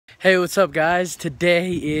Hey, what's up guys?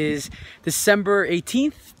 Today is December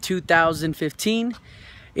 18th, 2015.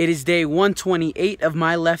 It is day 128 of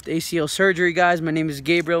my left ACL surgery, guys. My name is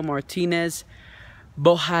Gabriel Martinez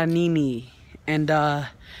Bohanini. And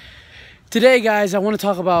today, guys, I want to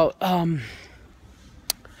talk about, I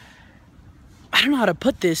don't know how to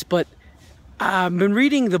put this, but I've been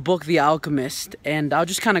reading the book The Alchemist, and I'll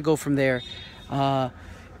just kind of go from there.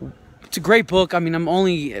 It's a great book. I mean, I'm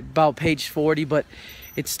only about page 40, but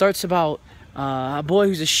it starts about a boy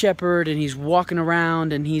who's a shepherd, and he's walking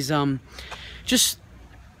around, and he's just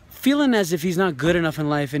feeling as if he's not good enough in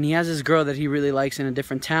life, and he has this girl that he really likes in a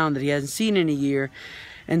different town that he hasn't seen in a year,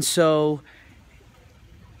 and so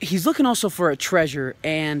he's looking also for a treasure,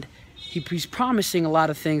 and he's promising a lot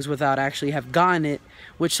of things without actually have gotten it,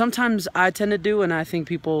 which sometimes I tend to do, and I think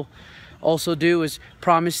people also do, is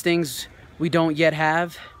promise things we don't yet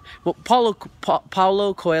have. Well, Paulo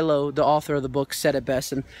Coelho, the author of the book, said it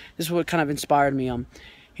best, and this is what kind of inspired me.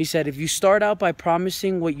 He said, if you start out by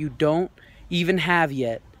promising what you don't even have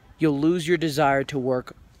yet, you'll lose your desire to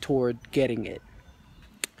work toward getting it.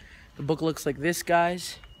 The book looks like this,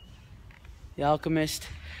 guys. The Alchemist.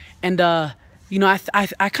 And, you know,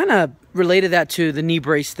 I kind of related that to the knee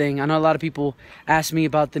brace thing. I know a lot of people ask me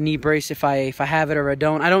about the knee brace, if I have it or I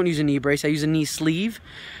don't. I don't use a knee brace. I use a knee sleeve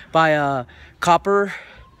by Copper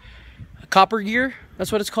Gear, that's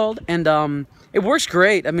what it's called, and it works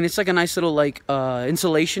great. I mean, it's like a nice little like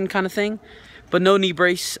insulation kind of thing, but no knee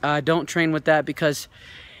brace. I don't train with that because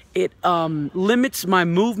it limits my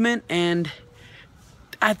movement, and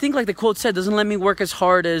I think, like the quote said, doesn't let me work as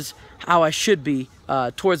hard as how I should be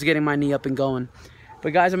towards getting my knee up and going.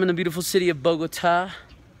 But guys, I'm in the beautiful city of Bogota.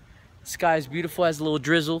 The sky is beautiful, has a little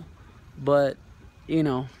drizzle, but you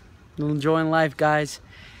know, enjoying life, guys.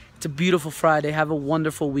 It's a beautiful Friday. Have a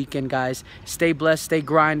wonderful weekend, guys. Stay blessed, stay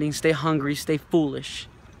grinding, stay hungry, stay foolish.